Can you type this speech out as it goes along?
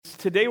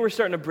Today we're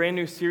starting a brand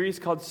new series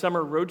called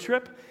Summer Road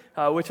Trip,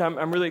 which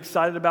I'm really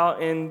excited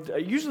about. And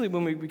usually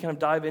when we kind of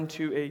dive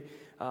into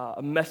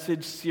a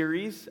message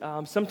series,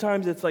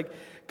 sometimes it's like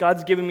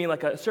God's given me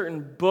like a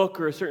certain book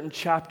or a certain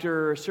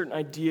chapter or a certain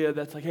idea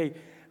that's like, hey,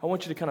 I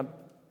want you to kind of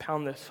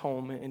pound this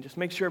home and just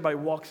make sure everybody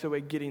walks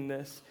away getting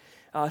this.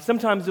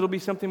 Sometimes it'll be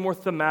something more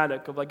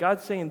thematic of like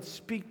God's saying,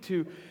 speak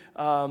to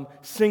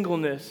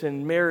singleness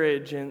and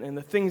marriage and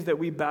the things that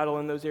we battle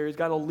in those areas.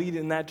 God will lead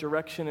in that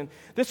direction. And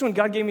this one,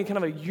 God gave me kind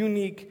of a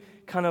unique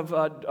kind of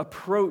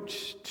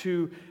approach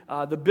to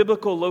the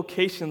biblical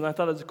locations. And I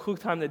thought it was a cool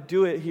time to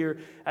do it here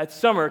at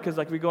summer because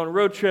like we go on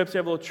road trips, we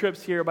have little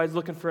trips here. Everybody's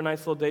looking for a nice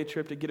little day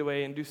trip to get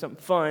away and do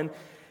something fun.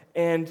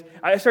 And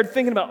I started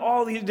thinking about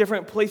all these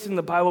different places in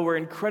the Bible where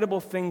incredible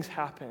things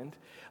happened.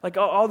 Like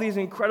all these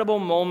incredible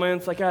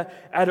moments, like at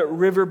a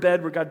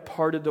riverbed where God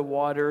parted the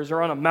waters,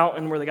 or on a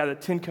mountain where they got the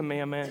Ten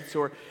Commandments,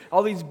 or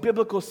all these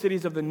biblical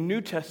cities of the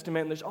New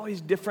Testament. And there's all these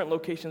different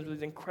locations where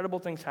these incredible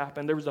things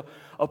happen. There was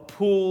a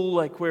pool,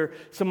 like where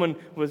someone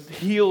was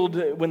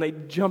healed when they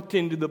jumped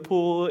into the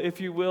pool,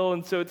 if you will.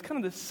 And so it's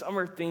kind of this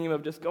summer theme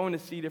of just going to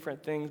see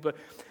different things. But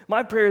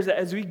my prayer is that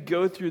as we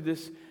go through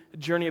this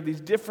journey of these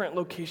different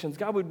locations,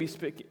 God would be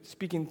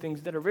speaking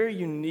things that are very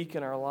unique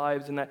in our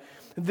lives, and that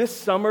this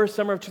summer of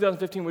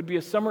 2015, would be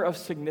a summer of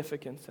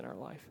significance in our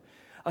life.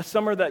 A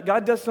summer that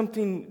God does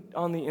something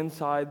on the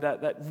inside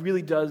that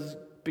really does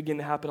begin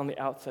to happen on the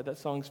outside. That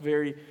song's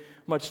very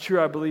much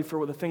true, I believe,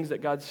 for the things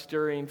that God's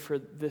stirring for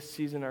this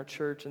season in our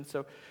church. And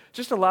so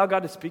just allow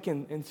God to speak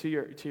into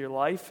your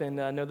life, and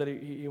know that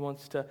He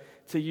wants to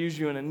use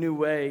you in a new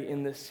way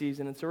in this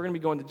season. And so we're going to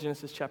be going to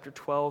Genesis chapter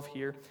 12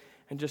 here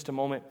in just a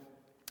moment.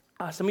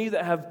 Some of you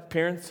that have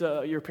parents,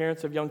 your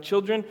parents have young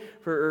children,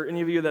 or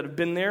any of you that have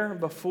been there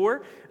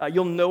before,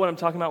 you'll know what I'm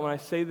talking about when I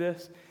say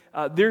this.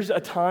 There's a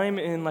time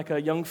in like a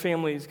young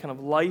family's kind of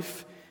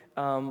life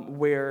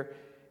where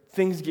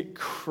things get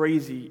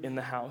crazy in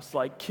the house.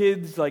 Like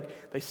kids,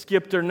 like they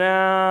skipped their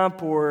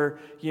nap,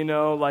 or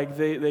like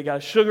they got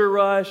a sugar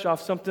rush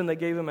off something they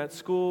gave them at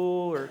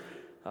school, or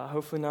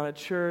hopefully not at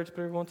church,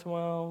 but every once in a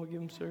while we give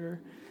them sugar.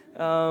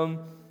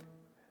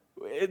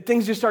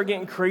 Things just start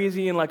getting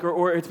crazy, and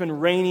or it's been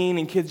raining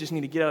and kids just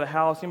need to get out of the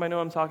house. Anybody know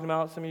what I'm talking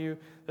about? Some of you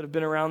that have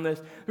been around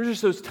this. There's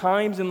just those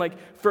times, and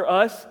for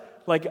us,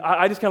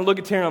 I just kind of look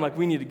at Tara and I'm like,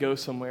 we need to go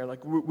somewhere.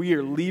 Like we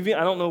are leaving.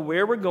 I don't know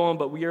where we're going,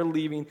 but we are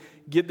leaving.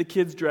 Get the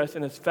kids dressed,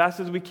 and as fast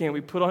as we can, we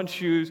put on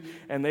shoes,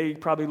 and they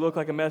probably look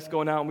like a mess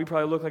going out, and we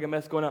probably look like a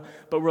mess going out.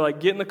 But we're like,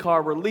 get in the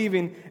car, we're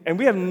leaving, and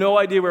we have no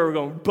idea where we're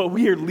going, but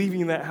we are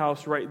leaving that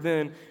house right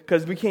then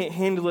because we can't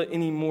handle it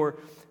anymore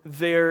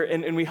there,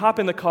 and we hop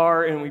in the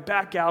car and we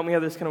back out, and we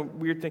have this kind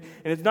of weird thing,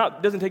 and it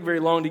doesn't take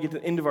very long to get to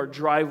the end of our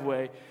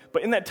driveway.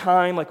 But in that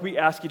time, we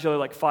ask each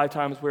other 5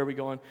 times, where are we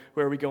going,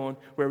 where are we going,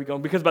 where are we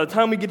going? Because by the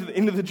time we get to the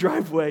end of the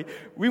driveway,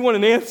 we want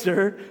an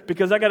answer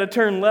because I got to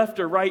turn left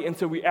or right, and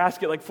so we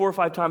ask it 4 or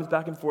 5 times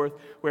back and forth,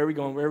 where are we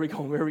going, where are we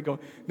going, where are we going?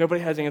 Nobody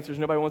has answers,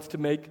 nobody wants to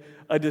make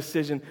a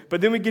decision.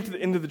 But then we get to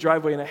the end of the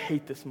driveway, and I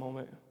hate this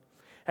moment.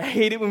 I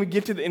hate it when we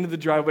get to the end of the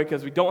driveway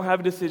because we don't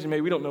have a decision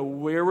made. We don't know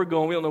where we're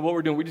going. We don't know what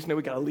we're doing. We just know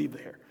we got to leave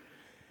there.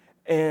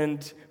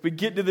 And we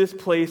get to this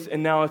place,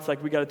 and now it's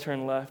like we got to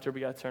turn left or we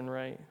got to turn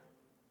right.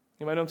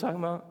 Anybody know what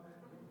I'm talking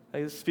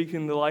about?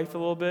 Speaking to life a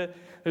little bit.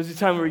 There's a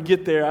time where we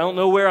get there. I don't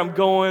know where I'm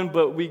going,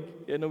 but we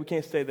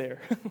can't stay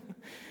there.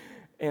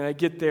 And I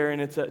get there,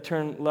 and it's a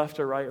turn left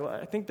or right.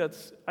 I think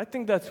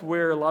that's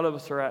where a lot of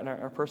us are at in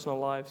our personal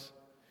lives.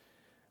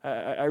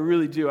 I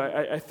really do.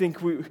 I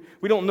think we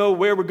don't know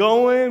where we're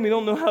going. We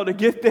don't know how to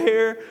get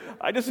there.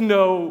 I just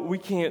know we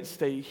can't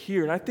stay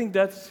here. And I think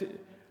that's the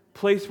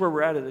place where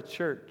we're at as a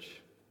church.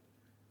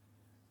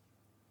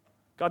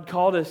 God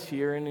called us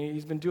here, and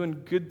He's been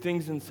doing good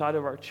things inside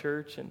of our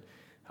church. And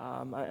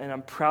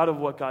I'm proud of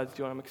what God's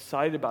doing. I'm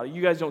excited about it.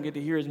 You guys don't get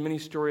to hear as many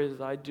stories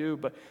as I do,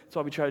 but that's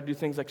why we try to do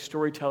things like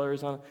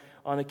storytellers on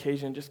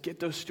occasion. Just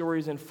get those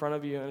stories in front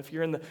of you. And if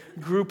you're in the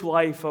group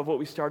life of what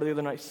we started the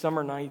other night,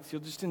 Summer Nights,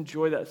 you'll just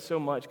enjoy that so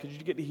much because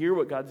you get to hear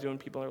what God's doing in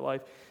people in their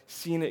life,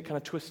 seeing it kind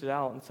of twisted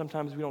out. And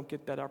sometimes we don't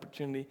get that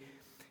opportunity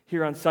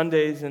here on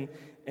Sundays. And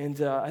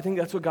I think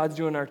that's what God's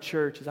doing in our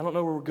church. Is I don't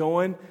know where we're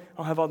going. I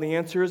don't have all the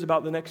answers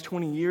about the next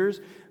 20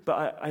 years,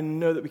 but I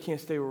know that we can't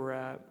stay where we're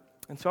at.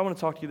 And so I want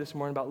to talk to you this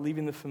morning about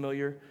leaving the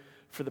familiar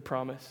for the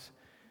promise.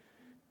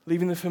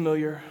 Leaving the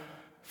familiar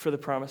for the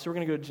promise. So we're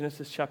going to go to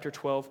Genesis chapter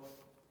 12.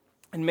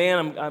 And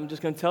man, I'm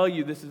just going to tell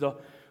you, this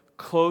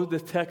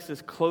text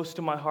is close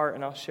to my heart,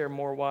 and I'll share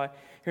more why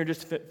here in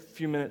just a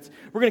few minutes.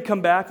 We're going to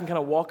come back and kind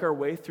of walk our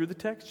way through the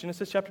text,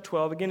 Genesis chapter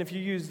 12. Again, if you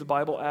use the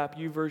Bible app,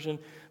 YouVersion,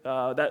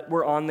 that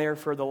we're on there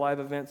for the live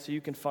event, so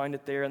you can find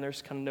it there, and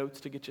there's kind of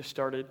notes to get you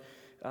started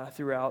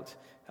throughout,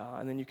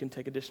 and then you can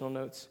take additional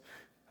notes.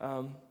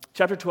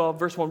 Chapter 12,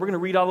 verse 1. We're going to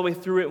read all the way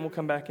through it, and we'll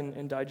come back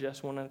and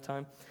digest one at a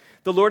time.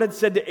 The Lord had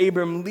said to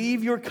Abram,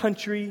 leave your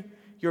country,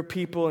 your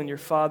people, and your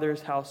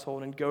father's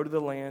household, and go to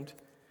the land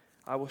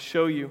I will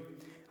show you.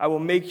 I will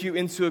make you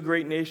into a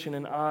great nation,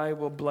 and I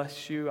will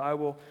bless you. I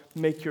will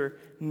make your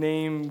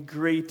name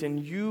great, and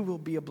you will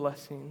be a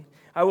blessing.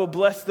 I will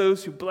bless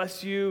those who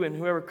bless you, and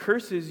whoever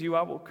curses you,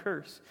 I will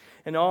curse.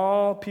 And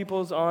all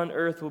peoples on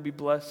earth will be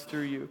blessed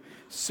through you.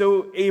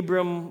 So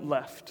Abram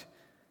left,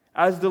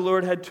 as the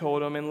Lord had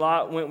told him, and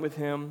Lot went with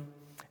him.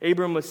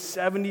 Abram was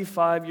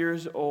 75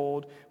 years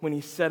old when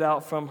he set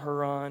out from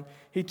Haran.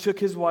 He took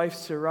his wife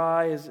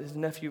Sarai, his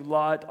nephew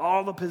Lot,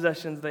 all the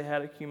possessions they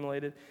had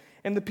accumulated,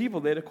 and the people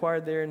they had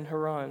acquired there in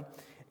Haran.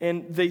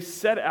 And they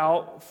set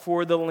out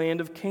for the land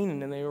of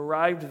Canaan, and they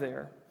arrived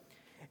there.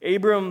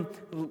 Abram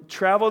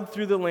traveled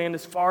through the land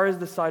as far as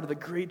the side of the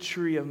great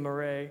tree of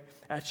Moreh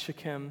at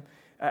Shechem.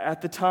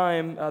 At the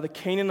time, the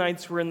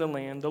Canaanites were in the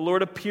land. The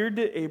Lord appeared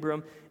to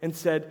Abram and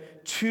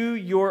said, "To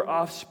your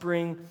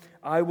offspring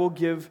I will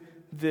give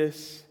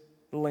this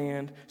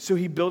land." So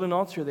he built an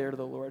altar there to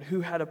the Lord,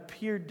 who had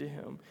appeared to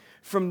him.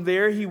 From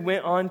there he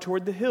went on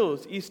toward the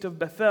hills, east of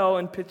Bethel,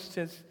 and pitched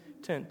his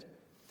tent.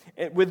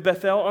 With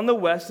Bethel on the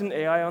west and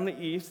Ai on the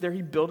east, there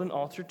he built an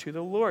altar to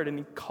the Lord, and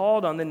he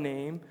called on the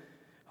name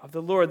of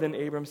the Lord. Then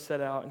Abram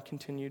set out and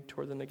continued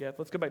toward the Negev.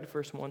 Let's go back to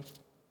verse 1.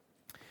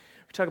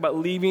 We talk about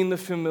leaving the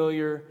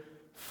familiar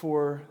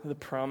for the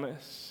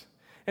promise.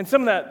 And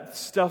some of that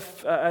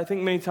stuff, I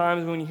think many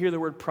times when you hear the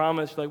word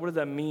promise, you're like, what does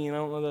that mean? I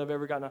don't know that I've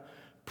ever gotten a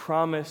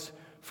promise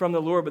from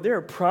the Lord. But there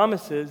are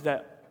promises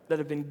that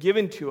have been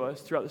given to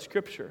us throughout the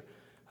Scripture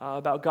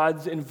about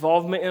God's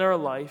involvement in our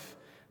life.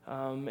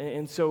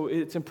 And so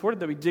it's important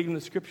that we dig into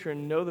the Scripture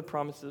and know the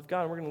promises of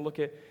God. And we're going to look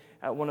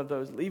at one of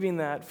those, leaving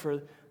that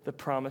for the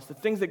promise, the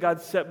things that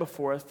God set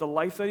before us, the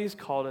life that He's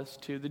called us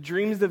to, the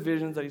dreams, the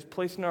visions that He's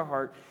placed in our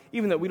heart,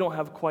 even that we don't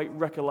have quite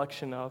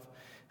recollection of.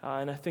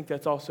 And I think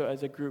that's also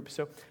as a group.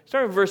 So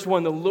starting with verse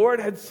 1, the Lord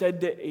had said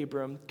to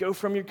Abram, "Go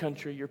from your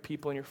country, your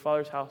people, and your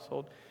father's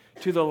household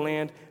to the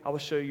land I will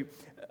show you."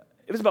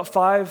 It was about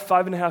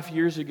 5.5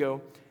 years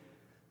ago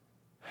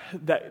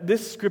that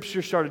this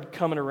scripture started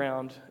coming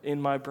around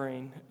in my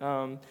brain.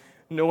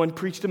 No one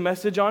preached a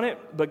message on it,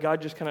 but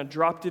God just kind of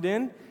dropped it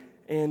in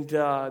and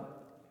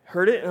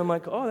heard it. And I'm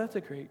like, oh, that's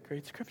a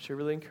great scripture.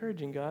 Really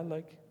encouraging, God.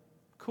 Like,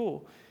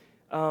 cool.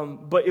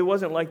 But it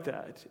wasn't like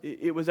that.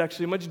 It was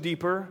actually much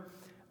deeper.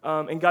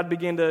 And God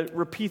began to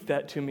repeat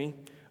that to me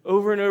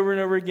over and over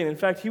and over again. In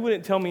fact, He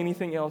wouldn't tell me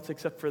anything else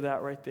except for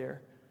that right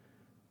there.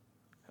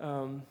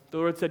 The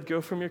Lord said,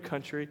 "Go from your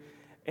country."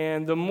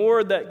 And the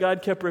more that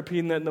God kept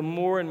repeating that, the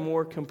more and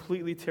more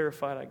completely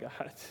terrified I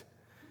got.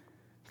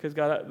 Because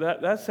God,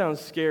 that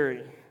sounds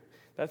scary.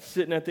 That's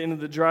sitting at the end of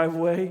the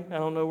driveway. I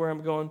don't know where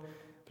I'm going,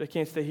 but I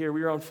can't stay here.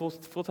 We were on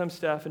full-time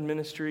staff in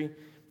ministry,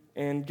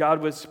 and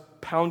God was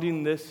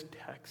pounding this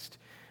text.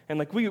 And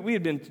like we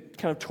had been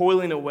kind of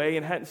toiling away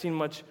and hadn't seen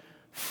much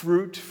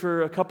fruit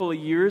for a couple of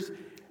years.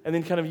 And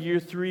then kind of year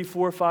 3,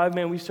 4, 5,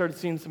 man, we started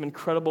seeing some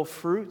incredible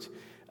fruit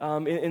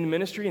in the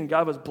ministry. And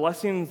God was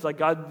blessing. It's like,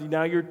 God,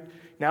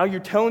 now you're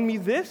telling me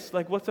this?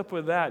 Like, what's up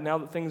with that? Now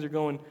that things are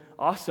going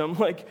awesome,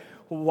 like,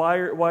 why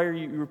are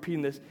you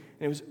repeating this?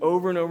 And it was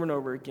over and over and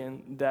over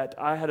again that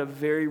I had a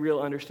very real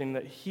understanding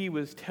that He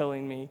was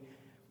telling me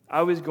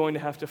I was going to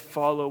have to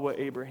follow what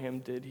Abraham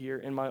did here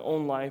in my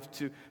own life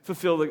to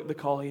fulfill the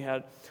call He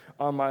had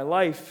on my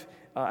life.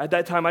 At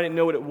that time, I didn't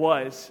know what it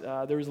was.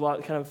 There was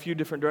a few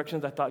different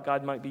directions I thought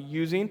God might be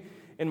using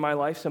in my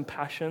life, some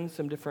passions,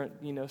 some different,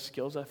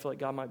 skills I feel like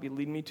God might be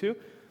leading me to.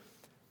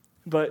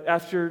 But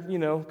after,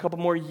 a couple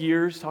more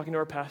years talking to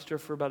our pastor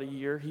for about a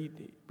year,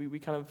 we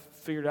kind of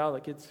figured out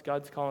like it's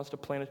God's calling us to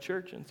plant a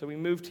church, and so we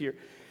moved here.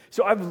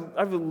 So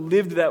I've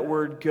lived that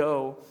word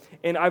 "go,"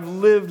 and I've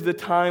lived the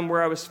time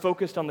where I was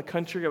focused on the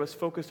country, I was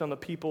focused on the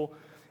people,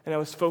 and I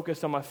was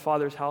focused on my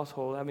father's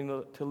household, having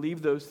to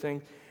leave those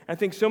things. And I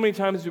think so many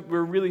times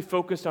we're really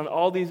focused on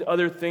all these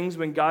other things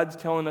when God's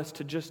telling us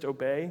to just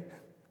obey.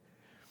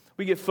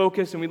 We get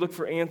focused and we look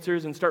for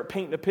answers and start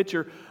painting a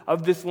picture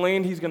of this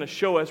land He's going to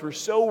show us. We're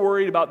so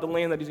worried about the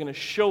land that He's going to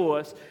show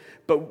us,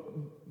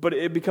 but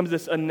it becomes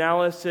this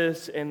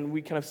analysis, and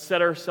we kind of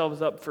set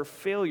ourselves up for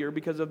failure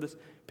because of this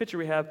picture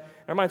we have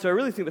in our mind. So I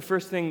really think the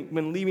first thing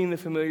when leaving the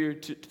familiar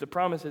to the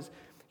promise is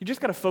you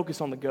just got to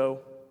focus on the go.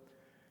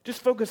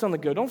 Just focus on the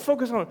go. Don't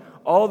focus on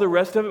all the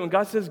rest of it. When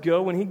God says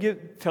go, when He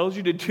tells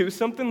you to do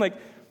something, like,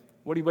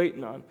 what are you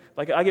waiting on?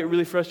 Like, I get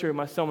really frustrated with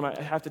my son when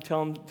I have to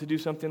tell him to do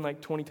something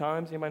like 20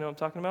 times. Anybody know what I'm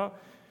talking about?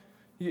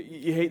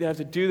 You hate to have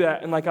to do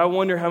that. And like, I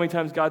wonder how many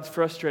times God's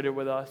frustrated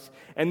with us.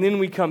 And then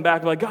we come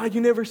back like, God,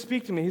 you never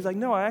speak to me. He's like,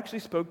 no, I actually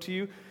spoke to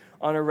you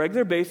on a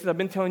regular basis. I've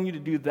been telling you to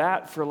do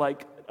that for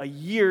like a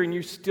year, and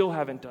you still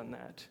haven't done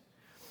that.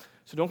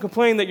 So don't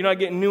complain that you're not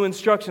getting new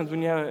instructions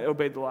when you haven't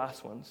obeyed the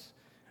last ones.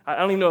 I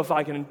don't even know if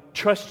I can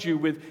trust you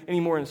with any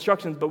more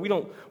instructions, but we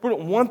don't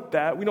want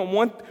that. We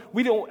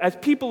don't, as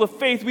people of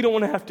faith, we don't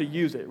want to have to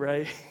use it,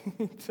 right?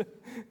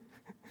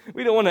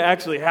 We don't want to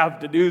actually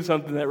have to do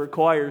something that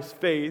requires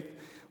faith.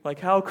 Like,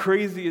 how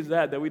crazy is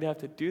that we'd have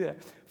to do that?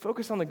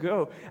 Focus on the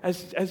go.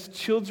 As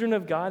children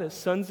of God, as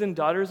sons and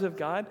daughters of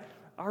God,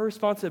 our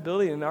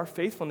responsibility and our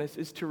faithfulness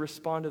is to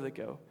respond to the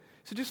go,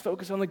 So just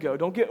focus on the go.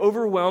 Don't get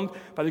overwhelmed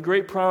by the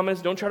great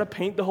promise. Don't try to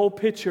paint the whole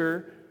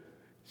picture.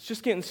 It's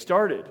just getting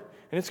started.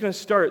 And it's going to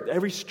start.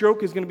 Every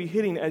stroke is going to be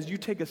hitting as you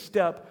take a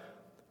step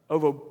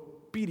of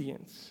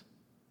obedience.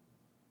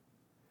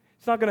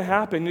 It's not going to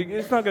happen.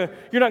 You're not going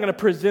to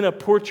present a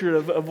portrait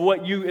of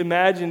what you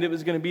imagined it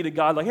was going to be to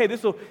God. Like, hey,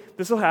 this will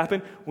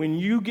happen. When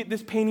you get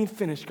this painting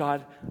finished,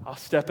 God, I'll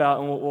step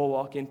out and we'll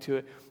walk into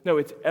it. No,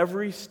 it's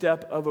every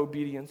step of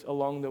obedience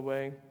along the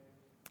way.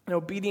 And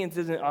obedience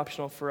isn't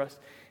optional for us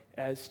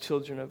as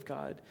children of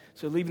God.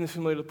 So leaving the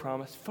familiar to the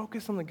promise,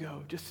 focus on the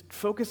go. Just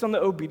focus on the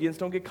obedience.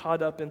 Don't get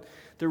caught up in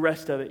the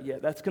rest of it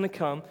yet. That's going to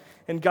come.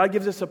 And God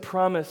gives us a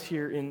promise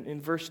here in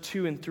verse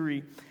 2 and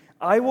 3.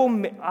 Not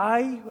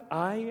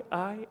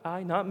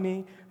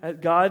me,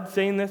 God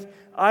saying this,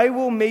 I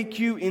will make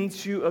you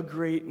into a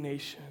great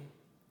nation,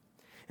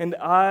 and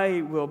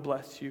I will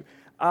bless you.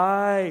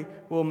 I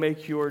will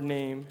make your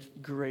name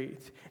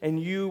great, and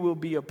you will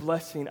be a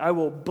blessing. I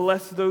will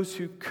bless those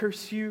who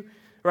curse you,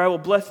 or I will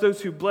bless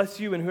those who bless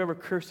you, and whoever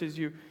curses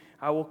you,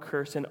 I will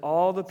curse, and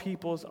all the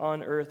peoples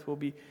on earth will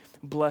be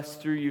blessed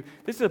through you.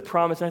 This is a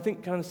promise, and I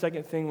think kind of the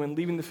second thing when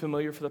leaving the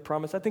familiar for the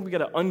promise, I think we got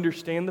to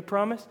understand the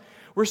promise.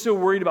 We're so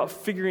worried about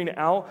figuring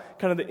out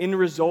kind of the end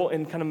result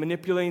and kind of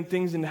manipulating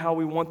things and how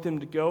we want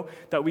them to go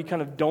that we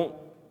kind of don't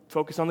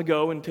focus on the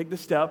go and take the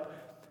step.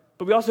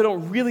 But we also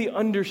don't really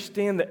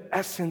understand the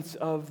essence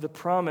of the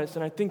promise.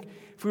 And I think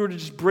if we were to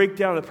just break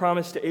down the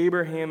promise to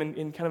Abraham and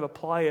kind of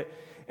apply it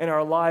in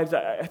our lives,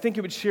 I think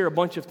it would share a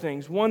bunch of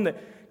things. One,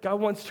 that God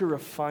wants to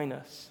refine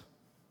us.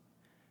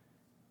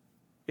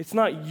 It's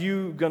not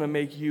you going to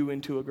make you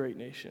into a great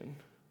nation.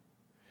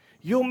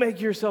 You'll make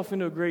yourself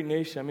into a great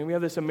nation. I mean, we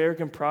have this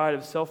American pride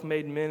of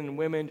self-made men and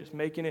women just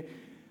making it.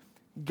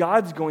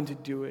 God's going to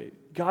do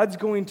it. God's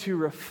going to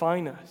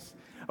refine us.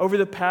 Over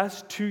the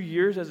past 2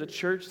 years as a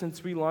church,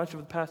 since we launched,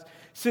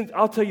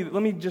 I'll tell you,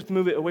 let me just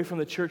move it away from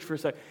the church for a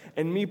second.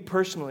 And me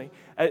personally,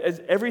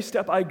 as every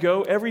step I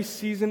go, every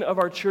season of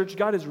our church,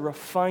 God is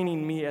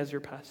refining me as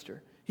your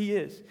pastor. He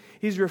is.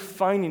 He's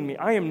refining me.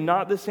 I am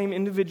not the same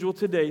individual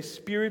today,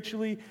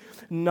 spiritually,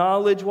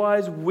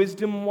 knowledge-wise,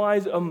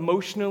 wisdom-wise,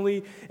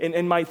 emotionally,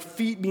 and my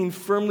feet being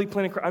firmly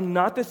planted. I'm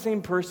not the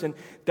same person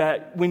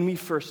that when we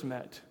first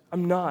met.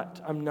 I'm not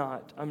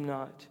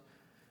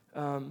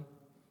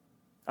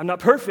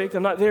perfect.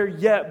 I'm not there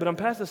yet, but I'm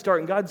past the start,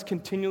 and God's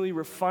continually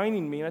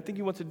refining me, and I think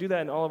He wants to do that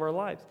in all of our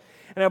lives.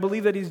 And I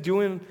believe that He's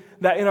doing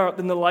that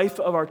in the life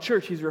of our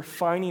church. He's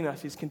refining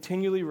us. He's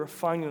continually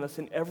refining us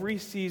in every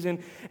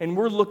season, and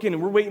we're looking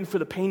and we're waiting for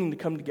the painting to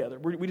come together.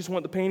 We just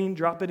want the painting,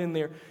 drop it in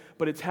there,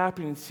 but it's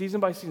happening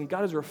season by season.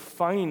 God is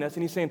refining us,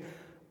 and He's saying,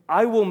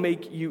 I will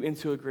make you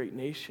into a great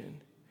nation.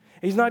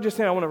 And He's not just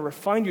saying, I want to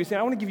refine you. He's saying,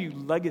 I want to give you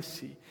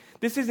legacy.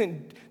 This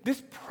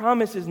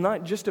promise is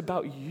not just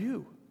about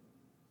you.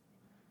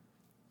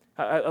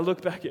 I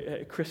look back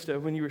at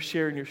Krista when you were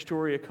sharing your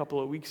story a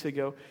couple of weeks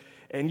ago,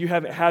 and you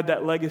haven't had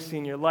that legacy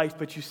in your life,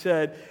 but you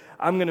said,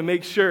 I'm going to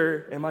make sure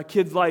in my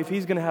kid's life,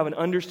 he's going to have an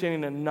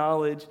understanding and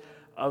knowledge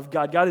of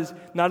God. God is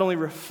not only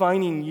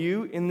refining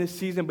you in this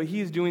season, but He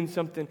is doing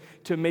something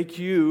to make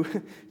you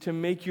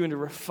and to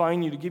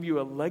refine you, to give you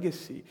a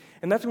legacy.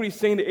 And that's what He's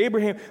saying to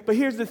Abraham. But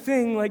here's the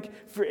thing,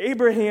 for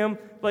Abraham,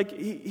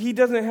 he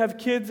doesn't have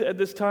kids at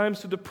this time,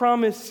 so the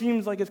promise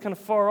seems like it's kind of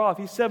far off.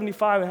 He's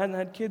 75 and hasn't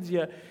had kids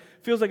yet.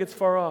 Feels like it's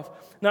far off.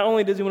 Not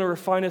only does He want to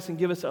refine us and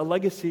give us a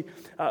legacy,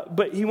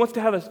 but He wants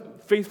to have a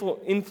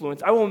faithful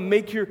influence. I will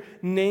make your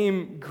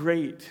name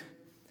great.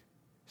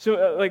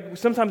 So,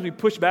 sometimes we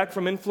push back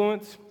from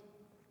influence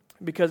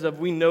because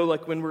we know,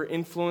 when we're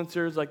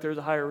influencers, there's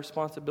a higher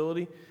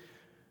responsibility,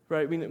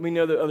 right? We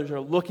know that others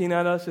are looking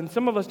at us, and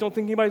some of us don't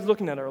think anybody's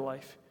looking at our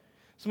life.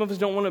 Some of us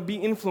don't want to be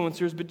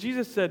influencers, but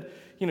Jesus said,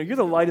 you're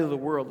the light of the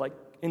world.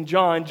 In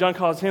John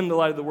calls Him the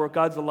light of the world.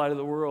 God's the light of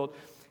the world.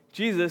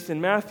 Jesus in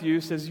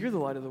Matthew says, you're the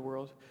light of the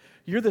world.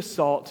 You're the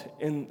salt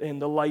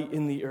and the light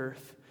in the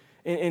earth.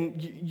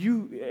 And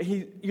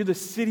you're the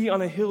city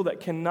on a hill that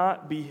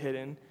cannot be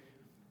hidden.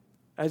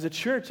 As a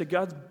church, that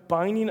God's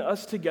binding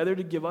us together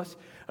to give us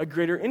a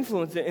greater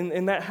influence.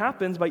 And that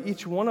happens by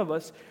each one of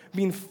us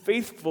being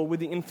faithful with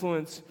the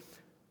influence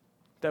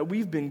that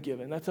we've been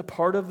given. That's a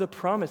part of the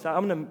promise.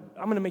 I'm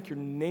gonna make your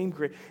name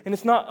great. And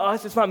it's not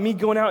us, it's not me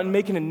going out and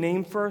making a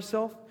name for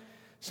ourselves.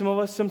 Some of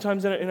us,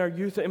 sometimes in our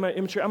youth, in my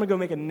immature, I'm going to go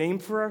make a name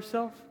for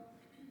ourselves.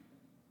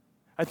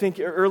 I think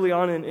early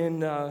on in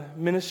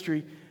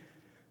ministry,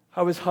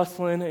 I was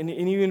hustling and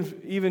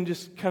even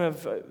just kind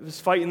of was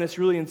fighting this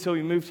really until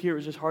we moved here. It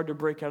was just hard to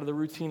break out of the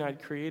routine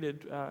I'd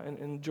created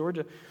in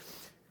Georgia.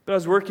 But I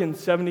was working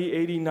 70,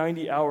 80,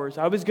 90 hours.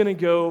 I was going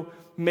to go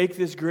make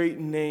this great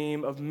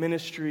name of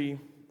ministry.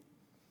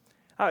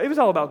 It was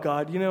all about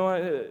God,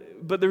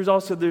 but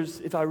there's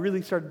if I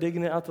really started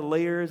digging it out the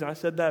layers, and I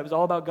said that, it was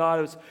all about God.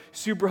 I was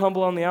super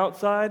humble on the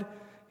outside,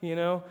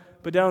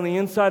 but down on the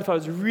inside, if I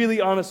was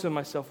really honest with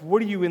myself,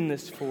 what are you in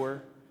this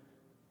for?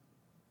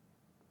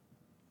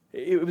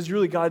 It was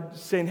really God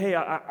saying, hey,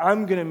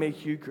 I'm going to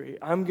make you great.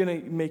 I'm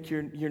going to make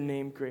your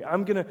name great.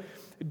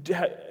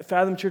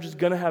 Fathom Church is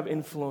going to have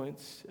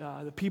influence.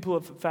 The people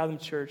of Fathom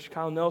Church,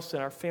 Kyle Nelson,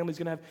 our family's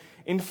going to have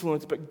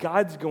influence, but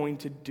God's going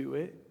to do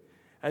it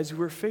as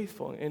we're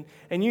faithful. And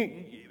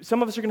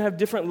some of us are going to have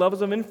different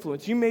levels of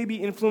influence. You may be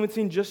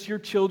influencing just your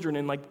children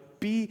and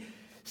be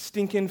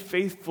stinking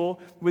faithful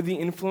with the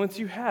influence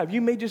you have.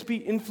 You may just be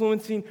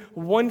influencing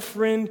one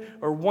friend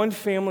or one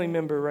family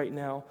member right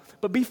now,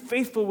 but be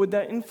faithful with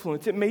that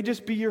influence. It may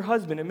just be your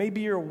husband. It may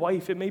be your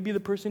wife. It may be the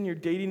person you're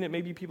dating. It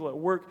may be people at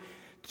work,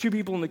 2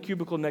 people in the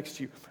cubicle next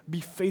to you. Be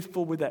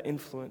faithful with that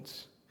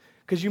influence,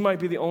 because you might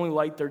be the only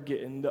light they're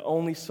getting, the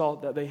only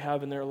salt that they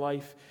have in their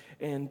life.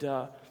 And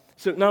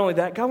so not only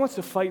that, God wants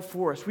to fight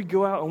for us. We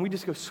go out and we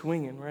just go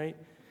swinging, right?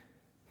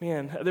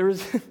 Man, there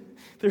was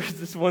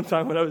this one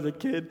time when I was a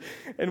kid,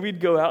 and we'd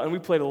go out and we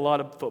played a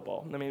lot of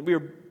football. I mean, we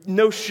were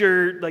no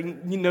shirt,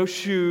 no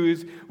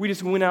shoes. We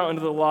just went out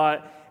into the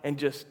lot and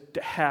just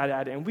had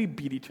at it, and we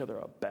beat each other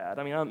up bad.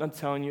 I mean, I'm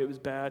telling you, it was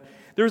bad.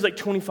 There was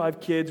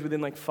 25 kids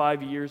within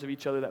 5 years of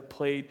each other that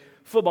played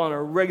football on a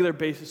regular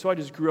basis, so I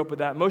just grew up with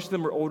that. Most of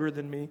them were older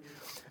than me,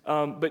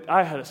 but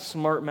I had a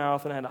smart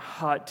mouth and I had a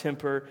hot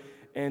temper.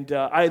 And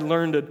I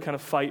learned to kind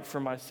of fight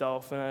for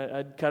myself, and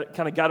I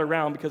kind of got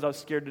around because I was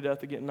scared to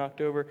death of getting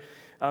knocked over.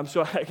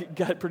 So I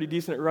got pretty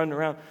decent at running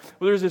around.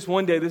 Well, there was this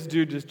one day, this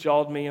dude just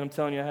jawed me, and I'm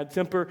telling you, I had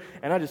temper,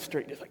 and I just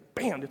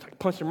bam, just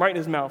punched him right in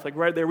his mouth,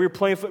 right there. We were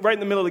playing right in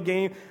the middle of the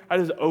game. I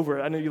was over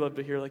it. I know you love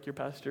to hear your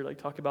pastor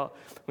talk about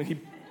when he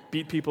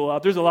beat people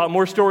up. There's a lot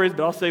more stories,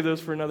 but I'll save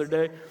those for another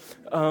day.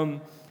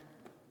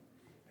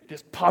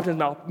 Just popped in his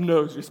mouth,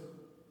 nose, just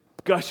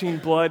gushing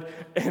blood,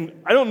 and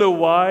I don't know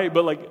why,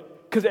 but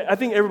because I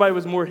think everybody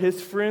was more his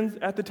friends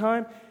at the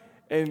time,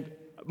 and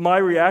my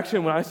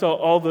reaction when I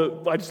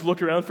saw I just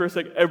looked around for a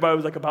second, everybody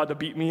was about to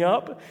beat me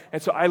up,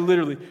 and so I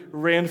literally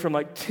ran from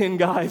 10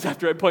 guys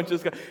after I punched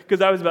this guy,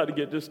 because I was about to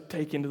get just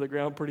taken to the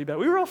ground pretty bad.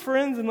 We were all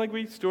friends, and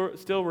we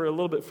still were a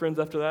little bit friends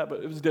after that,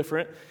 but it was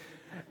different.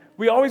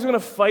 We always want to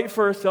fight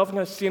for ourselves and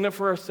kind of stand up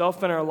for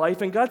ourselves in our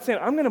life, and God's saying,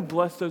 I'm going to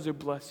bless those who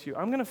bless you.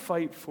 I'm going to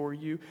fight for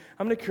you.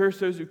 I'm going to curse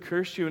those who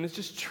curse you, and it's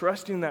just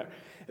trusting that,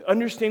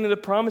 understanding the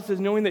promises,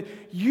 knowing that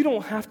you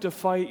don't have to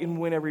fight and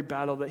win every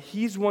battle, that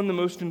He's won the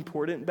most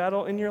important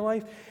battle in your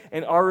life,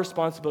 and our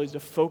responsibility is to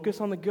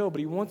focus on the go, but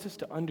He wants us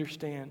to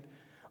understand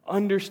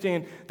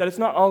that it's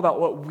not all about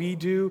what we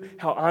do,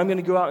 how I'm going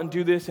to go out and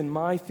do this and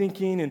my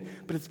thinking,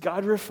 but it's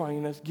God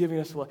refining us, giving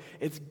us love.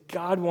 It's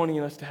God wanting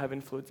us to have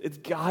influence. It's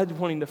God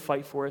wanting to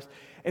fight for us,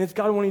 and it's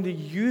God wanting to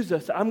use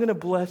us. I'm going to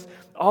bless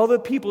all the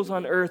peoples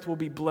on earth will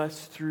be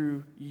blessed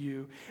through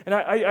you. And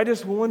I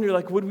just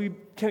wonder,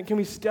 can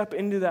we step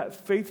into that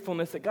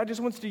faithfulness that God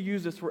just wants to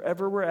use us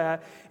wherever we're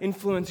at,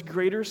 influence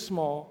great or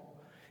small.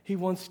 He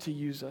wants to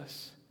use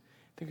us.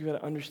 I think we've got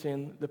to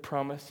understand the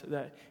promise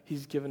that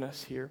He's given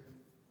us here.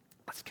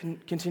 Let's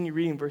continue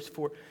reading verse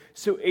 4.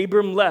 So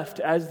Abram left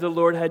as the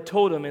Lord had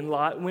told him, and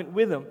Lot went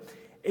with him.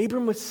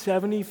 Abram was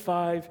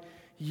 75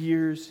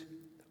 years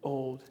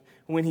old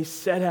when he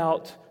set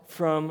out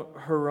from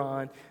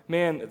Haran.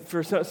 Man,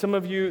 for some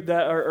of you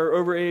that are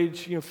over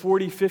age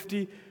 40,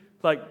 50,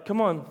 come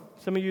on.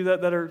 Some of you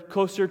that are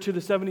closer to the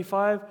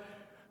 75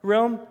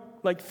 realm,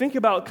 think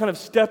about kind of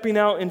stepping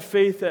out in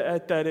faith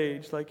at that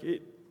age.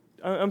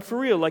 I'm for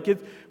real.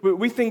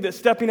 We think that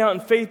stepping out in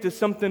faith is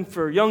something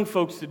for young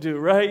folks to do,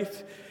 right?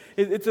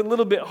 It's a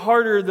little bit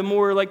harder the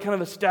more kind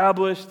of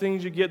established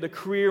things you get, the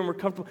career, and we're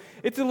comfortable.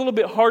 It's a little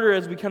bit harder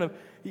as we kind of,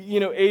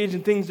 age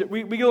and things that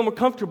we get a little more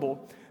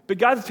comfortable. But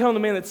God's telling the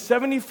man that's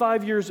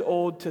 75 years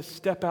old to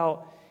step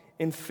out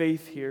in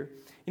faith here.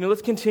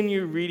 Let's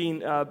continue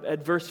reading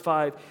at verse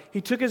 5.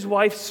 He took his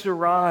wife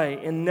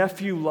Sarai and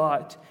nephew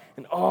Lot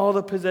and all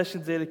the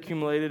possessions they had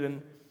accumulated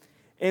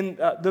and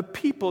the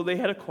people they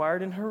had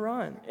acquired in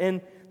Haran.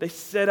 And they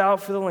set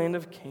out for the land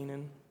of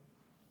Canaan,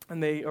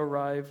 and they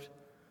arrived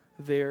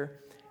there.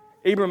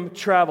 Abram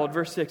traveled,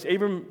 verse 6.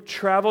 Abram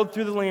traveled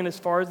through the land as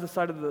far as the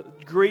side of the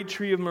great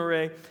tree of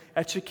Moreh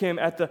at Shechem.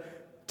 At the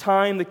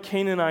time, the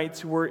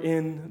Canaanites were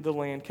in the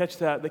land. Catch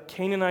that. The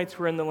Canaanites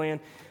were in the land.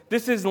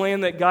 This is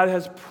land that God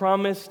has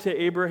promised to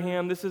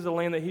Abraham. This is a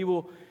land that He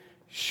will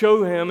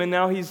show him, and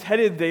now he's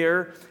headed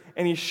there,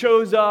 and he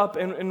shows up,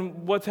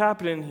 and what's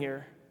happening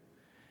here?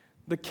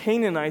 The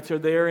Canaanites are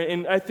there,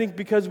 and I think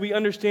because we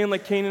understand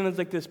Canaan is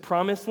this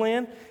promised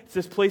land, it's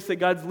this place that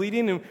God's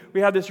leading, and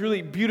we have this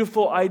really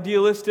beautiful,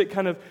 idealistic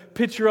kind of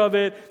picture of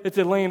it. It's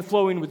a land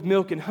flowing with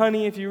milk and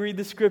honey, if you read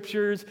the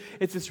scriptures.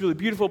 It's this really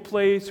beautiful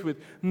place with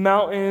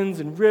mountains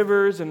and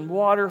rivers and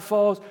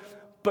waterfalls,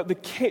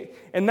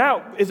 and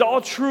that is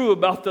all true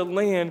about the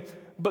land,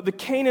 but the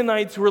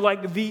Canaanites were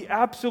the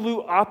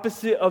absolute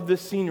opposite of the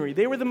scenery.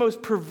 They were the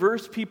most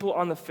perverse people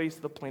on the face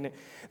of the planet.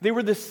 They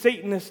were the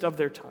Satanists of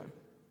their time.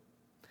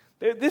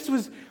 This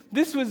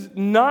was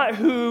not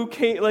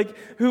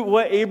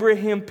what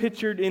Abraham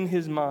pictured in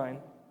his mind.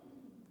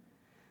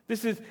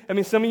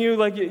 Some of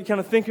you you kind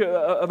of think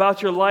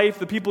about your life,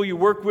 the people you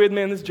work with,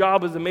 man, this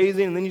job is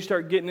amazing, and then you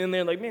start getting in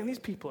there man, these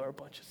people are a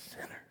bunch of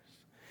sinners.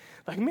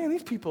 Like, man,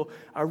 these people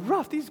are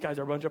rough. These guys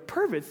are a bunch of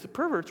perverts. The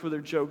perverts were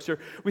their jokes. Or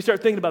we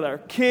start thinking about our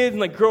kids and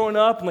like growing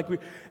up and like,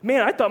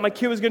 man, I thought my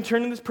kid was going to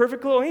turn into this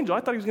perfect little angel. I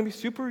thought he was going to be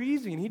super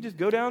easy and he'd just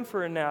go down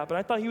for a nap. And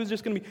I thought he was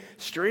just going to be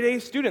straight A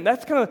student.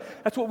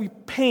 That's what we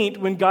paint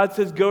when God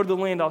says, go to the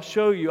land, I'll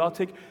show you.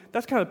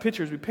 That's kind of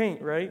pictures we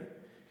paint, right?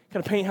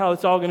 Kind of paint how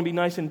it's all going to be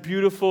nice and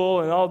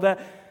beautiful and all that.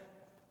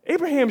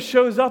 Abraham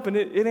shows up and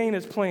it ain't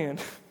his plan.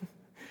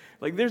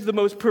 Like, there's the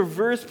most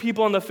perverse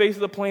people on the face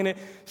of the planet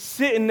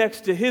sitting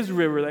next to his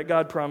river that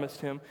God promised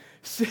him.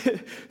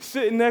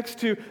 Sitting next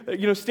to,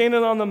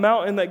 standing on the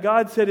mountain that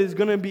God said is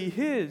going to be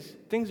his.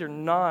 Things are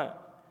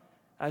not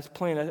as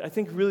planned. I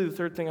think really the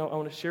third thing I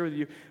want to share with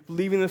you,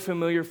 leaving the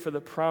familiar for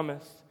the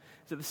promise,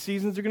 is that the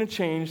seasons are going to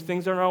change.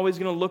 Things aren't always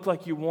going to look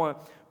like you want,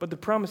 but the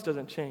promise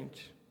doesn't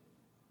change.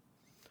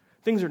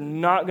 Things are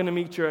not going to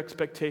meet your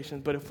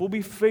expectations, but if we'll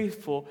be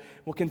faithful,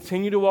 we'll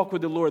continue to walk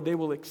with the Lord, they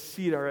will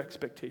exceed our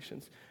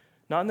expectations.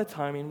 Not in the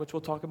timing, which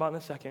we'll talk about in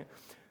a second.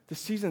 The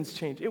seasons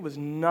changed. It was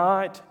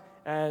not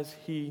as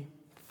he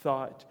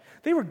thought.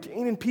 They were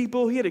gaining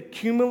people. He had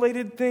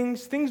accumulated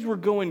things. Things were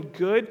going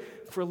good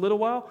for a little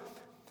while.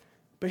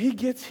 But he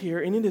gets here,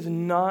 and it is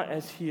not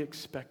as he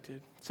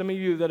expected. Some of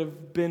you that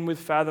have been with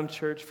Fathom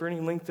Church for any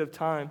length of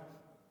time,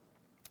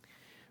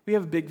 we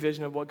have a big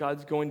vision of what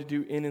God's going to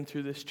do in and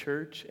through this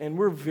church, and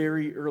we're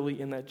very early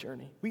in that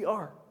journey.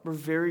 We're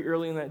very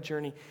early in that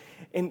journey.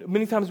 And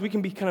many times we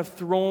can be kind of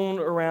thrown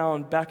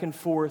around back and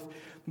forth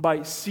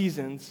by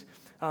seasons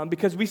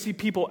because we see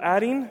people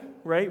adding,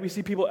 right? We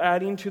see people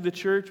adding to the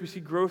church. We see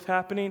growth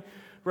happening,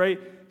 right?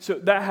 So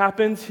that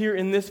happens here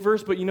in this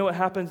verse, but you know what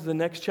happens in the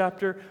next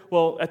chapter?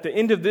 Well, at the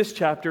end of this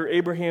chapter,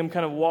 Abraham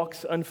kind of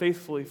walks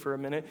unfaithfully for a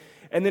minute.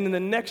 And then in the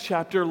next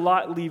chapter,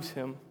 Lot leaves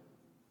him.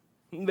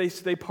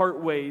 They part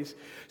ways.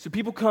 So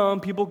people come,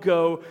 people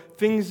go.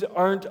 Things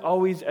aren't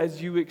always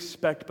as you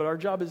expect, but our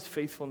job is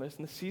faithfulness.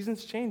 And the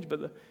seasons change,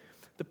 but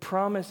the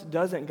promise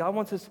doesn't. God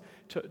wants us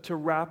to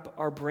wrap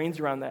our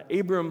brains around that.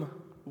 Abram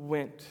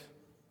went.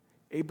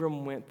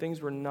 Things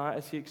were not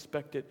as he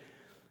expected,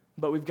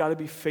 but we've got to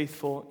be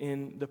faithful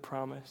in the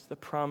promise. The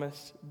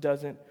promise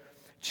doesn't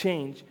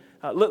change.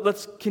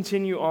 Let's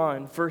continue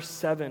on. Verse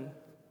 7.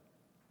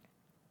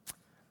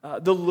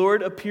 The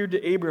Lord appeared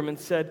to Abram and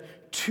said,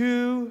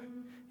 "To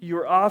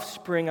your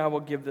offspring I will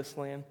give this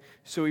land."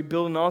 So he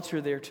built an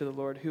altar there to the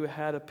Lord who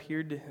had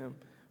appeared to him.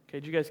 Okay,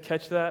 did you guys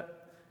catch that?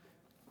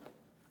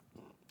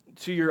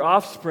 To your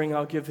offspring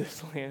I'll give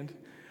this land.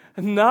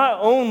 Not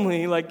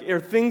only are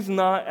things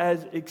not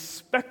as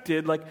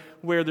expected, like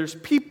where there's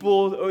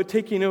people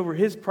taking over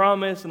his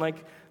promise and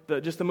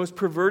just the most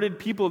perverted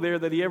people there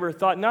that he ever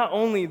thought. Not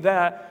only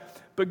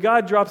that, but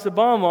God drops a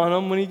bomb on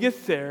him when he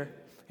gets there.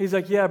 He's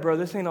like, yeah, bro,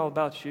 this ain't all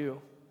about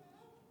you.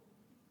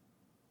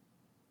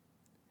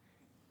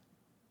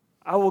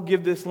 I will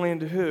give this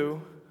land to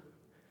who?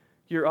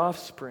 Your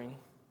offspring.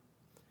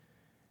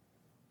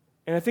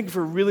 And I think if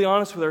we're really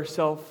honest with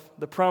ourselves,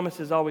 the promise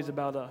is always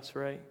about us,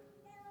 right?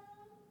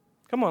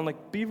 Come on,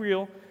 be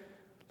real.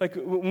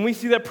 When we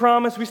see that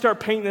promise, we start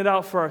painting it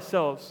out for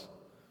ourselves.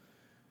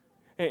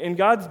 And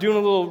God's doing a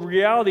little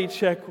reality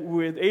check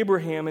with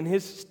Abraham and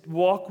his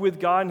walk with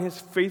God and his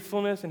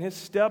faithfulness and his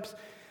steps.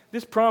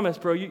 This promise,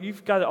 bro,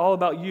 you've got it all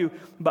about you.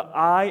 But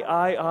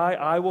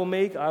I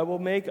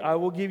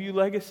will give you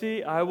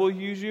legacy. I will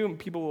use you, and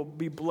people will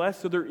be blessed.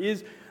 So there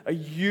is a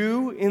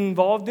you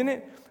involved in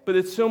it, but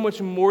it's so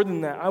much more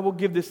than that. I will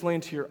give this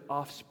land to your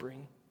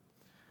offspring.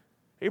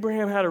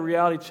 Abraham had a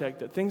reality check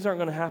that things aren't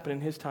going to happen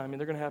in his timing.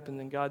 They're going to happen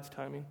in God's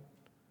timing.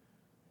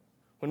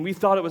 When we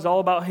thought it was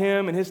all about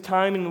him and his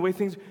timing and the way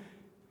things...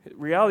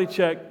 Reality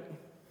check.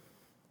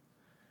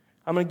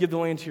 I'm going to give the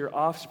land to your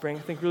offspring. I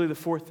think really the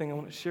fourth thing I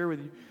want to share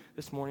with you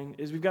this morning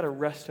is we've got to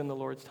rest in the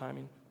Lord's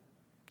timing.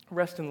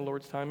 Rest in the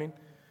Lord's timing.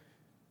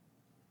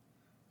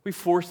 We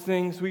force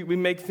things. We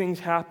make things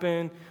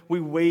happen. We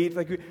wait.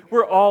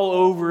 We're all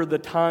over the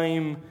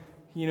time,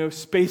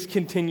 space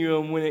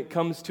continuum when it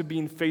comes to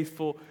being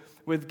faithful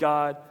with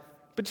God.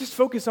 But just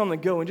focus on the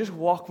go and just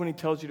walk when he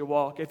tells you to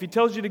walk. If he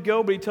tells you to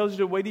go, but he tells you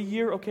to wait a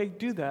year, okay,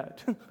 do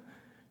that.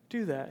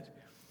 Do that.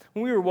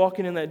 When we were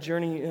walking in that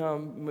journey,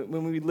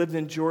 when we lived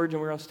in Georgia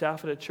and we were on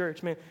staff at a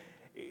church, man,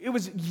 it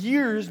was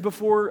years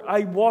before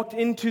I walked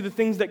into the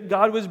things that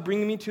God was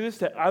bringing me to this,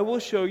 that I will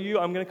show you,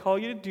 I'm going to call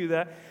you to do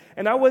that.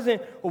 And I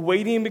wasn't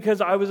waiting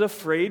because I was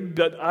afraid,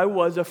 but I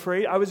was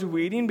afraid. I was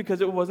waiting because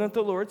it wasn't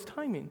the Lord's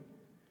timing.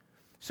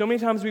 So many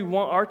times we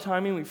want our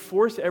timing, we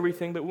force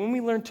everything, but when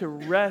we learn to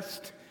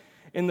rest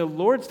in the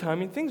Lord's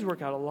timing, things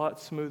work out a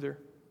lot smoother.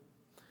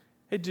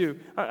 They do.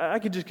 I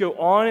could just go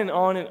on and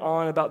on and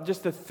on about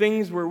just the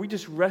things where we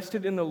just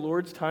rested in the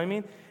Lord's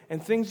timing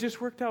and things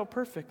just worked out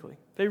perfectly.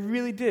 They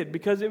really did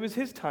because it was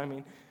his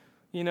timing.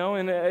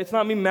 And it's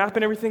not me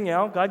mapping everything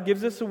out. God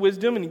gives us the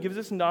wisdom and he gives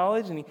us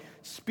knowledge and he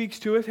speaks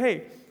to us.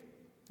 Hey,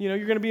 you're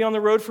going to be on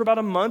the road for about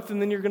a month and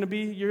then you're going to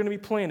be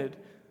planted.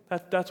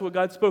 That's what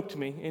God spoke to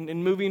me.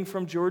 In moving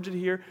from Georgia to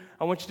here,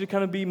 I want you to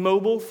kind of be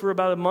mobile for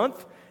about a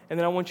month, and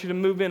then I want you to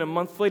move in a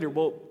month later.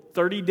 Well,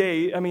 30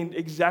 days,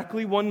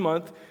 exactly 1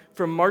 month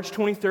from March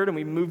 23rd, and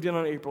we moved in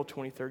on April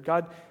 23rd.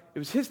 God, it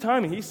was his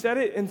timing. He said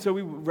it, and so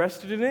we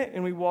rested in it,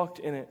 and we walked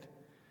in it.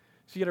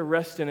 So you got to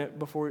rest in it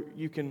before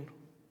you can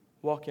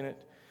walk in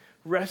it.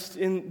 Rest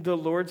in the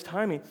Lord's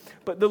timing.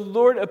 But the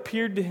Lord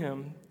appeared to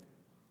him.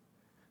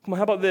 Come on,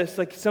 how about this?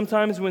 Like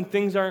sometimes when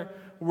things aren't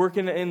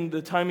working in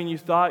the timing you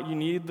thought, you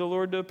need the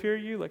Lord to appear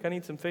to you. Like, I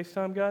need some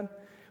FaceTime, God.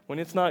 When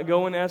it's not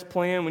going as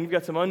planned, when you've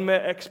got some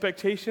unmet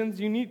expectations,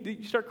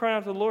 you start crying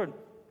out to the Lord.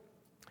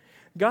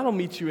 God will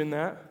meet you in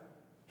that.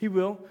 He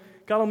will.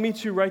 God will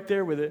meet you right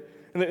there with it.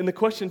 And the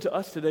question to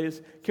us today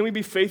is, can we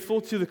be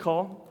faithful to the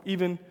call,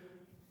 even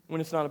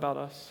when it's not about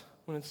us,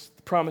 when it's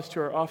promised to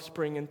our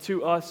offspring and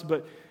to us,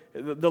 but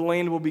the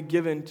land will be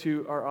given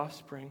to our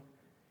offspring?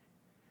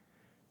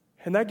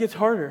 And that gets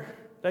harder.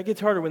 That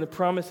gets harder when the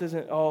promise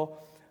isn't all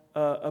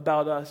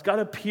about us. God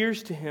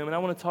appears to him, and I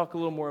want to talk a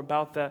little more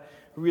about that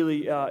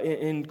really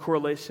in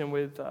correlation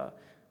with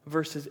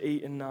verses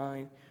 8 and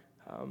 9.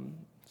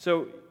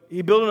 So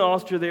he built an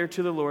altar there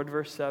to the Lord,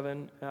 verse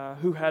 7,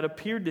 who had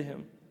appeared to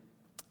him.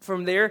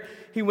 From there,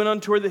 he went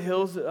on toward the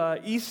hills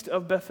east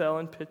of Bethel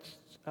and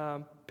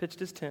pitched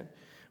his tent.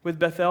 With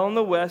Bethel on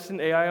the west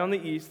and Ai on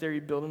the east, there he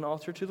built an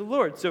altar to the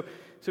Lord. So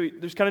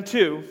there's kind of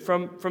two.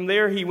 From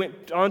there, he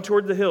went on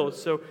toward the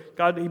hills. So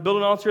he built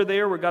an altar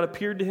there where God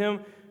appeared to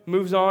him,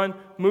 moves on,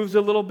 moves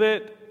a little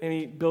bit, and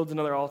he builds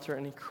another altar,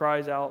 and he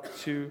cries out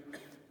to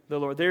the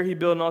Lord. There he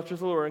built an altar to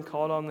the Lord and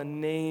called on the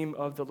name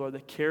of the Lord, the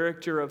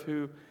character of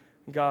who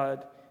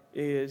God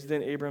is.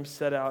 Then Abram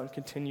set out and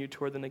continued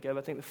toward the Negev.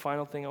 I think the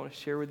final thing I want to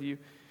share with you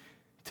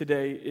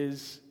today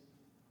is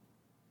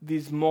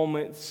these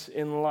moments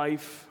in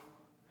life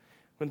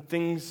when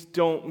things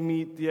don't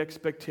meet the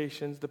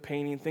expectations, the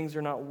painting, things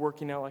are not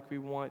working out like we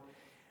want.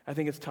 I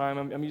think it's time,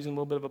 I'm using a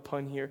little bit of a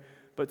pun here,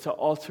 but to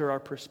alter our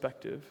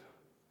perspective.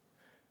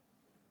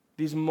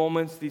 These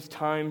moments, these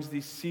times,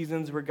 these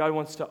seasons where God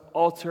wants to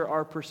alter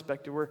our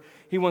perspective, where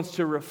he wants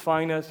to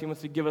refine us, he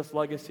wants to give us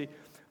legacy,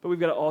 but we've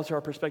got to alter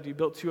our perspective. He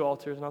built 2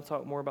 altars, and I'll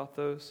talk more about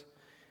those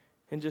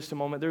in just a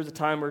moment. There was a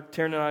time where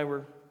Taryn and I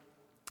were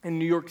in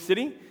New York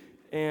City,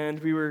 and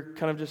we were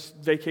kind of just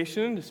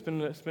vacationing, to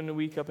spend a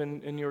week up in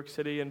New York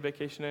City and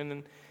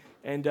vacationing.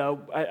 And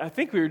I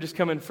think we were just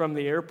coming from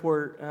the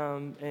airport,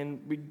 and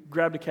we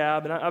grabbed a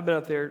cab. And I've been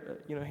up there,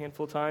 a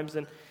handful of times.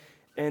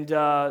 And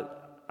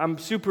I'm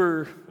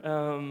super,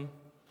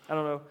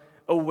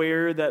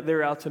 aware that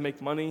they're out to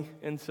make money.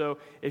 And so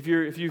if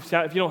you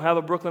don't have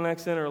a Brooklyn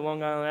accent or a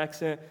Long Island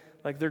accent,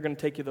 like they're going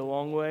to take you the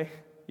long way,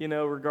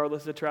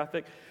 regardless of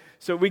traffic.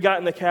 So we got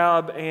in the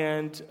cab,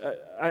 and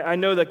I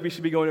know that we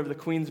should be going over the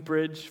Queens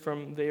Bridge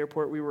from the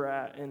airport we were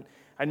at, and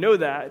I know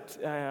that,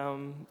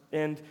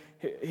 and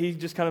he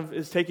just kind of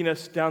is taking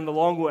us down the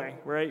long way,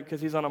 right,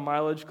 because he's on a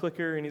mileage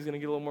clicker, and he's going to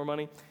get a little more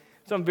money.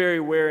 So I'm very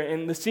aware,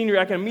 and the scenery,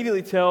 I can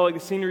immediately tell, like the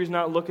scenery's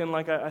not looking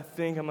like I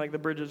think. I'm like, the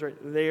bridge is right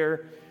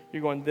there,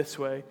 you're going this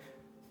way.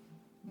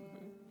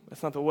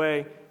 That's not the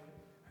way.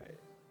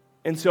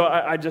 And so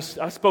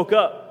I spoke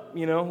up.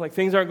 Like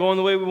things aren't going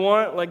the way we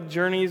want, like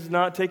journey's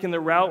not taking the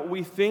route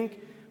we think.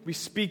 We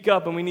speak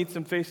up, and we need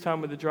some FaceTime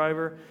with the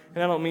driver.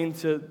 And I don't mean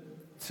to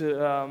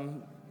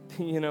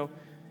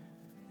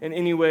in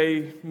any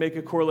way make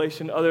a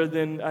correlation other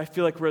than I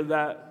feel like we're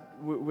that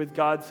with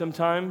God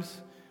sometimes.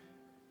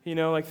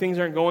 Like things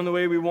aren't going the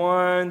way we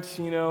want.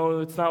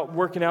 It's not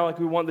working out like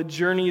we want. The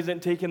journey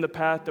isn't taking the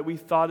path that we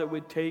thought it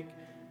would take.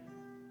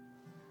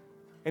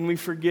 And we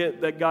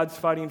forget that God's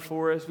fighting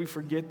for us. We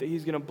forget that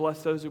he's going to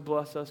bless those who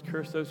bless us,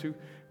 curse those who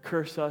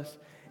curse us.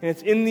 And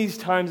it's in these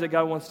times that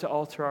God wants to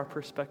alter our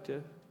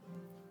perspective.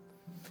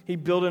 He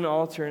built an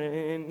altar,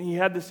 and he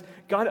had this,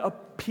 God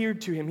appeared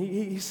to him.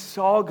 He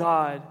saw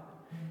God,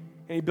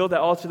 and he built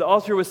that altar. The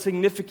altar was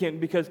significant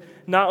because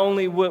not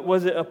only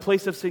was it a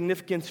place of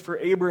significance for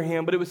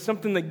Abraham, but it was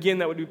something, again,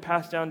 that would be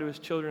passed down to his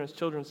children, his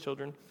children's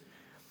children.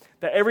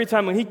 That every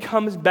time when he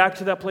comes back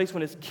to that place,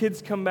 when his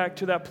kids come back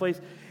to that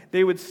place,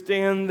 they would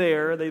stand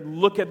there, they'd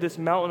look at this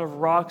mountain of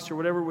rocks or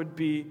whatever it would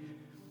be,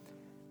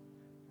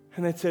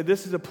 and they'd say,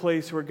 this is a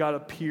place where God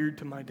appeared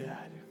to my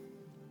dad.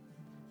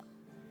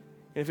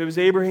 And if it was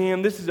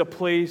Abraham, this is a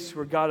place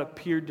where God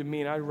appeared to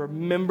me, and I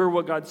remember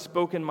what God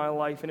spoke in my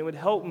life, and it would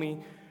help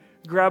me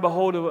grab a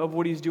hold of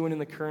what he's doing in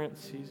the current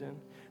season.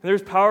 And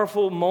there's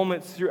powerful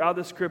moments throughout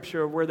the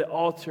scripture where the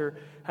altar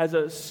has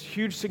a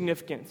huge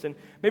significance. And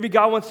maybe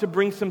God wants to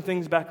bring some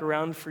things back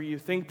around for you.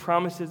 Think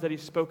promises that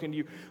he's spoken to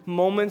you.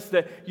 Moments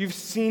that you've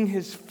seen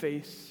his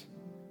face.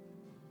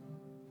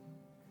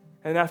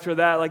 And after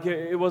that, like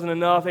it wasn't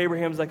enough.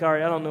 Abraham's like, all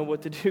right, I don't know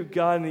what to do,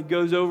 God. And he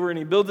goes over and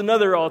he builds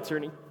another altar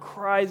and he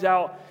cries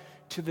out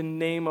to the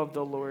name of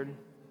the Lord.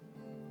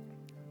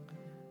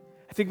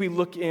 I think we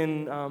look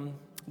in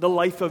the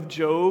life of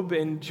Job,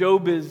 and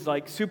Job is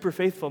like super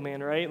faithful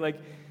man, right? Like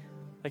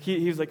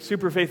he's like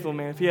super faithful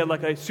man. If he had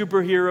like a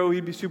superhero,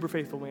 he'd be super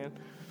faithful man,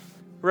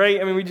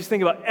 right? I mean, we just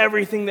think about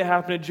everything that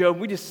happened to Job.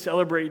 We just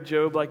celebrate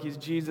Job like he's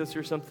Jesus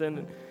or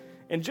something.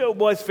 And Job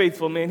was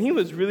faithful, man. He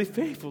was really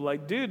faithful.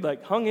 Like, dude,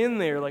 like hung in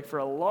there like for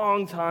a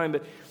long time.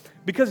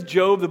 because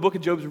the book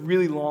of Job is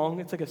really long,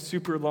 it's like a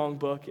super long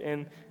book,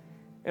 and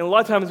a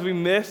lot of times we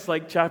miss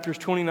like chapters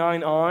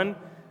 29 on,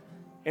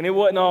 and it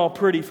wasn't all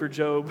pretty for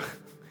Job.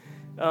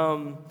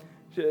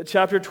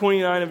 Chapter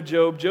 29 of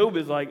Job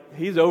is like,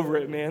 he's over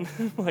it, man.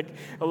 Like,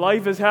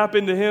 life has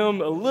happened to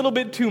him a little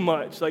bit too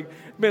much. Like,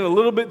 been a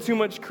little bit too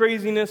much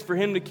craziness for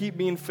him to keep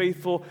being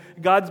faithful.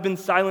 God's been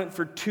silent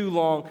for too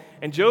long,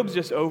 and Job's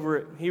just over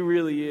it. He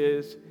really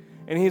is.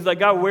 And he's like,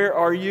 God, where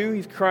are you?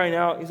 He's crying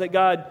out. He's like,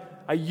 God,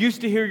 I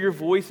used to hear your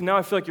voice, and now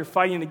I feel like you're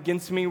fighting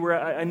against me, where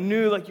I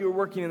knew like you were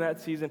working in that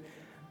season.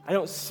 I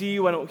don't see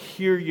you. I don't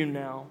hear you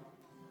now.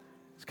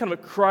 It's kind of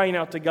a crying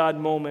out to God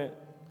moment,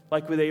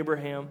 like with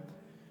Abraham.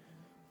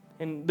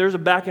 And there's a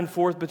back and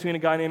forth between a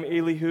guy named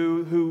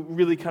Elihu who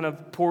really kind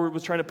of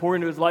was trying to pour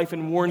into his life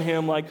and warn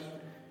him, like,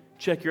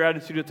 check your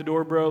attitude at the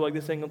door, bro. Like,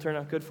 this ain't going to turn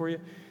out good for you.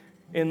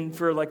 And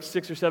for like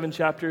 6 or 7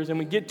 chapters. And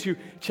we get to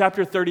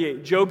chapter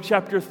 38, Job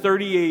chapter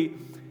 38.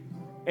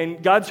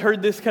 And God's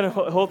heard this kind of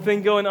whole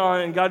thing going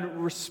on. And God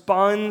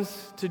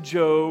responds to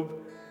Job.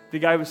 The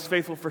guy was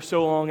faithful for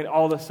so long. And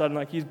all of a sudden,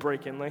 like, he's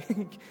breaking. Like,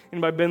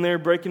 anybody been there?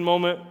 Breaking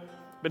moment?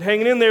 Been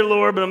hanging in there,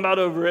 Lord, but I'm about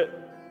over it.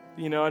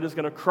 I'm just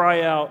going to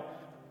cry out.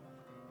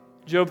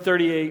 Job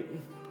 38.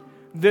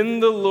 Then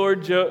the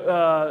Lord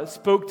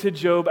spoke to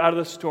Job out of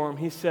the storm.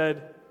 He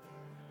said,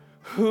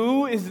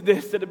 who is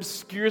this that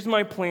obscures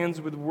my plans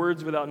with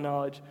words without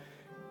knowledge?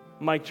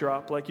 Mic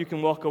drop. Like, you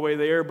can walk away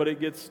there, but it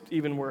gets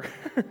even worse.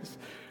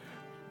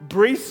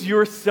 Brace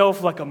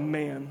yourself like a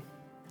man.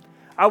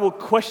 I will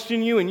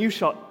question you, and you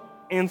shall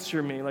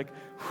answer me. Like,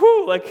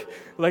 whew,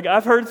 like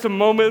I've heard some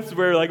moments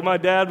where like my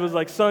dad was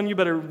like, son, you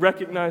better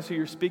recognize who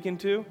you're speaking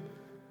to.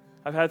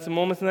 I've had some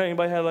moments in that.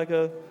 Anybody had like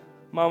a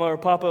mama or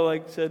papa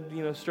like said,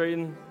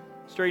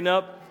 straighten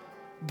up.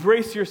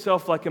 Brace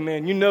yourself like a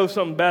man. You know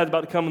something bad's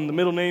about to come when the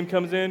middle name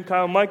comes in.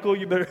 Kyle Michael,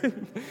 you better,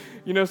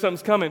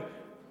 something's coming.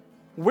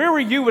 Where were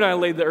you when I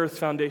laid the earth's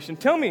foundation?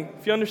 Tell me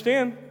if you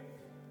understand.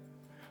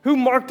 Who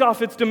marked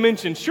off its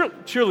dimensions?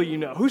 Surely you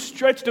know. Who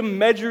stretched a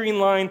measuring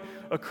line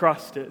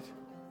across it?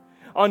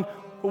 On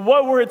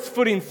what were its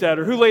footings set,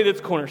 or who laid its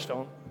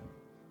cornerstone?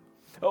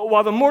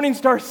 While the morning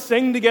stars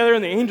sang together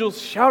and the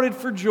angels shouted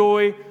for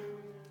joy,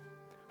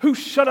 who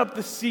shut up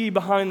the sea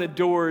behind the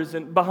doors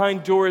and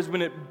behind doors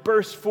when it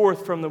burst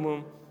forth from the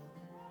womb?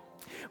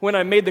 When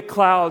I made the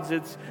clouds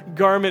its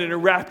garment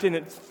and wrapped in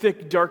its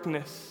thick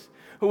darkness.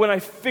 When I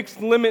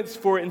fixed limits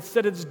for it and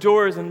set its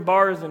doors and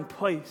bars in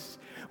place.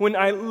 When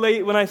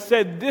I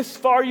said, this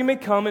far you may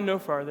come and no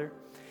farther.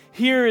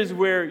 Here is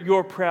where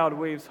your proud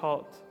waves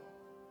halt.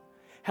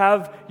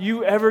 Have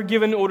you ever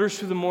given orders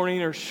to the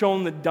morning or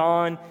shown the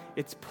dawn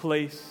its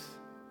place,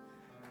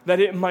 that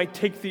it might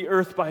take the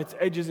earth by its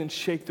edges and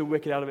shake the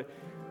wicked out of it?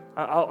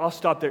 I'll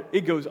stop there.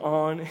 It goes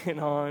on and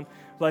on.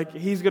 Like,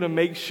 he's going to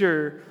make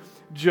sure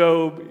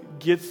Job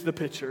gets the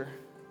picture.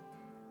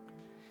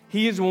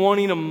 He is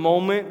wanting a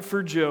moment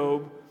for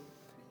Job,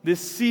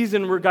 this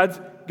season where God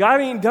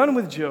ain't done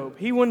with Job.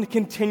 He wanted to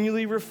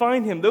continually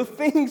refine him. Those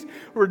things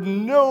were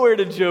nowhere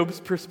to Job's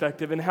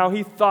perspective and how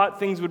he thought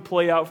things would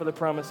play out for the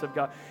promise of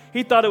God.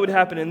 He thought it would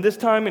happen in this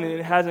time, and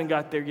it hasn't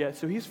got there yet.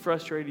 So he's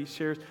frustrated. He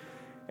shares.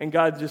 And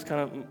God just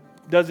kind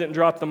of doesn't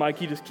drop the mic.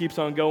 He just keeps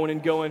on going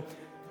and going.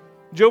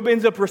 Job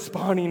ends up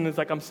responding and is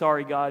like, I'm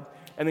sorry, God.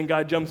 And then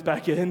God jumps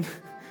back in.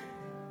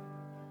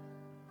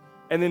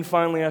 And then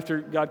finally, after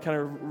God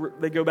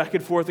they go back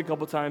and forth a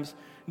couple times,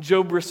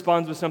 Job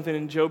responds with something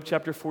in Job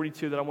chapter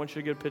 42 that I want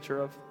you to get a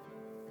picture of.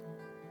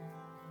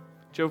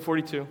 Job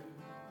 42.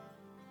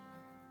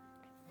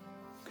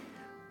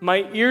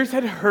 My ears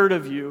had heard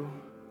of you,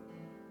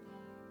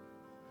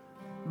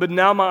 but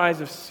now my eyes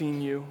have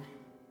seen you.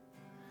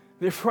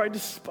 Therefore I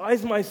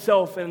despise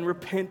myself and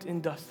repent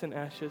in dust and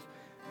ashes.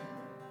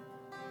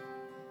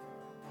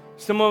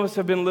 Some of us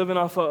have been living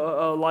off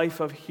a life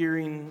of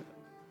hearing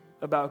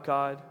about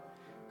God.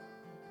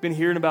 Been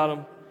hearing about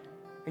Him.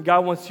 And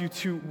God wants you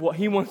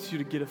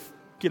to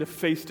get a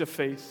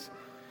face-to-face.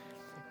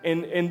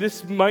 And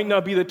this might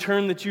not be the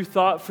turn that you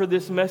thought for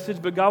this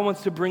message, but God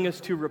wants to bring us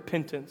to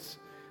repentance.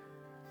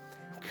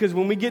 Because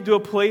when we get to a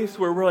place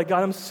where we're like,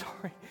 God, I'm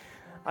sorry.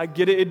 I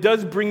get it. It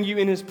does bring you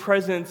in His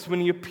presence when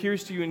He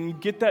appears to you, and you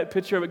get that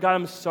picture of it. God,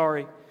 I'm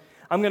sorry.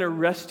 I'm going to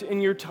rest in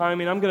your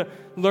timing. I'm going to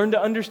learn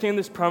to understand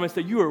this promise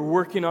that you are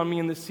working on me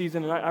in this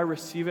season, and I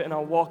receive it, and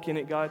I'll walk in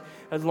it, God.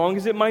 As long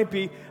as it might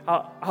be,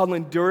 I'll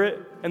endure it,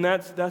 and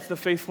that's the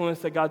faithfulness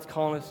that God's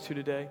calling us to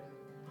today.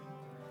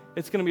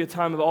 It's going to be a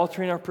time of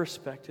altering our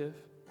perspective.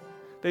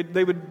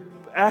 They would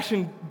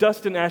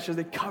dust and ashes,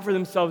 they cover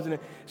themselves in it.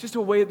 It's just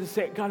a way to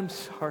say, God, I'm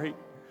sorry.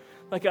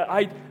 Like,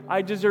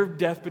 I deserve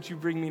death, but you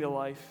bring me to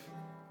life.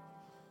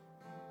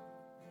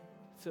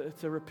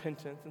 It's a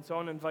repentance. And so I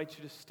want to invite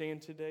you to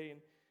stand today and